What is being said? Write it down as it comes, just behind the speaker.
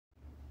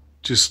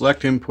To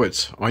select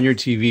inputs on your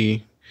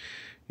TV,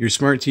 your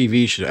smart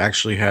TV should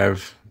actually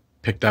have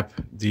picked up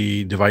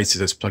the devices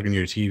that's plugged into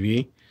your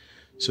TV.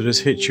 So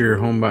just hit your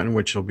home button,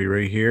 which will be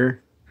right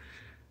here.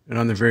 And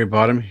on the very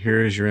bottom,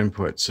 here is your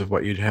inputs of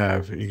what you'd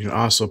have. You can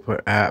also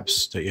put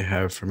apps that you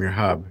have from your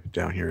hub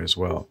down here as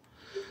well.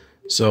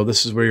 So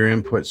this is where your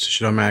inputs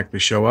should automatically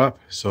show up.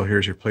 So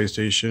here's your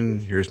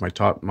PlayStation, here's my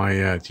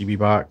TV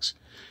box,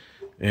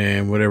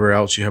 and whatever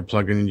else you have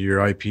plugged into your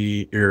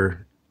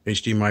your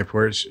HDMI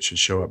ports should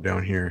show up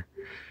down here.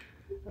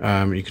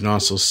 You can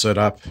also set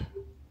up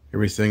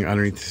everything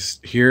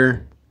underneath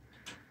here,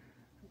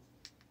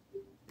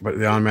 but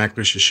they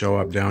automatically should show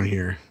up down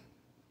here.